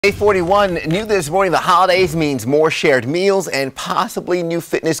Day 41, new this morning, the holidays means more shared meals and possibly new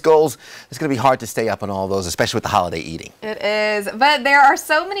fitness goals. It's going to be hard to stay up on all those, especially with the holiday eating. It is, but there are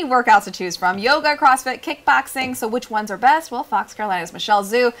so many workouts to choose from. Yoga, CrossFit, kickboxing. So which ones are best? Well, Fox Carolina's Michelle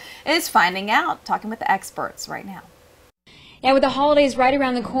Zhu is finding out, talking with the experts right now. Yeah, with the holidays right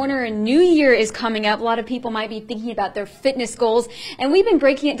around the corner and New Year is coming up, a lot of people might be thinking about their fitness goals. And we've been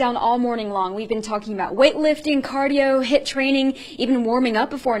breaking it down all morning long. We've been talking about weightlifting, cardio, HIIT training, even warming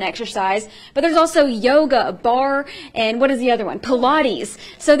up before an exercise. But there's also yoga, bar, and what is the other one? Pilates.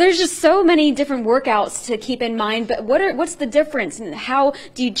 So there's just so many different workouts to keep in mind. But what's the difference and how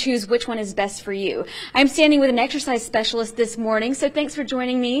do you choose which one is best for you? I'm standing with an exercise specialist this morning, so thanks for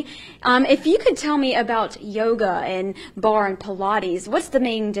joining me. If you could tell me about yoga and bar and Pilates, what's the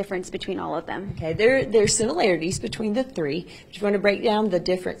main difference between all of them? Okay, there's similarities between the three. If you want to break down the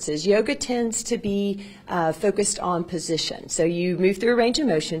differences, yoga tends to be focused on position. So you move through a range of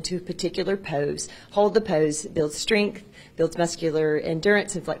motion to a particular pose, hold the pose, builds strength, builds muscular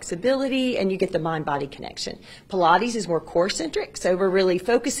endurance and flexibility, and you get the mind-body connection. Pilates is more core-centric, so we're really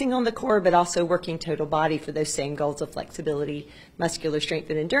focusing on the core, but also working total body for those same goals of flexibility, muscular strength,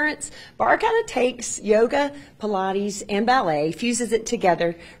 and endurance. Bar kind of takes yoga, Pilates, and ballet, fuses it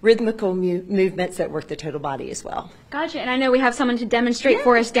together, rhythmical movements that work the total body as well. Gotcha, and I know we have someone to demonstrate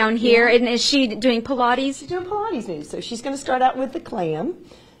for us down here, and is she doing Pilates? She's doing Pilates moves, so she's going to start out with the clam,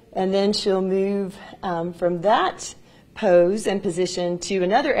 and then she'll move from that pose and position to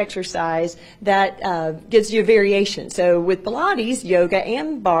another exercise that gives you a variation. So with Pilates, yoga,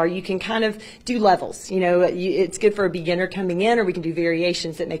 and bar, you can kind of do levels. You know, it's good for a beginner coming in, or we can do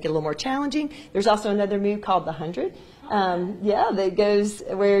variations that make it a little more challenging. There's also another move called the 100. That goes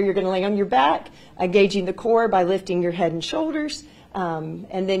where you're going to lay on your back, engaging the core by lifting your head and shoulders,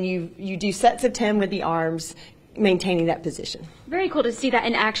 and then you do sets of 10 with the arms, maintaining that position. Very cool to see that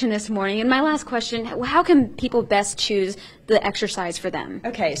in action this morning. And my last question, how can people best choose the exercise for them?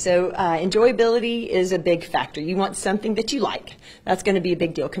 Okay, so enjoyability is a big factor. You want something that you like. That's going to be a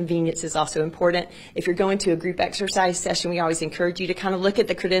big deal. Convenience is also important. If you're going to a group exercise session, we always encourage you to kind of look at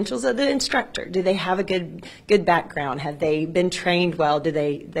the credentials of the instructor. Do they have a good background? Have they been trained well? Do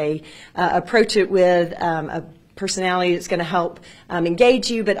they approach it with a personality that's going to help engage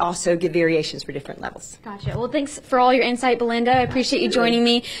you, but also give variations for different levels. Gotcha. Well, thanks for all your insight, Belinda. I appreciate you joining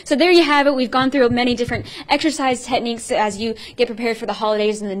me. So there you have it. We've gone through many different exercise techniques as you get prepared for the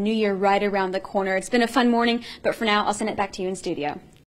holidays and the new year right around the corner. It's been a fun morning, but for now, I'll send it back to you in studio.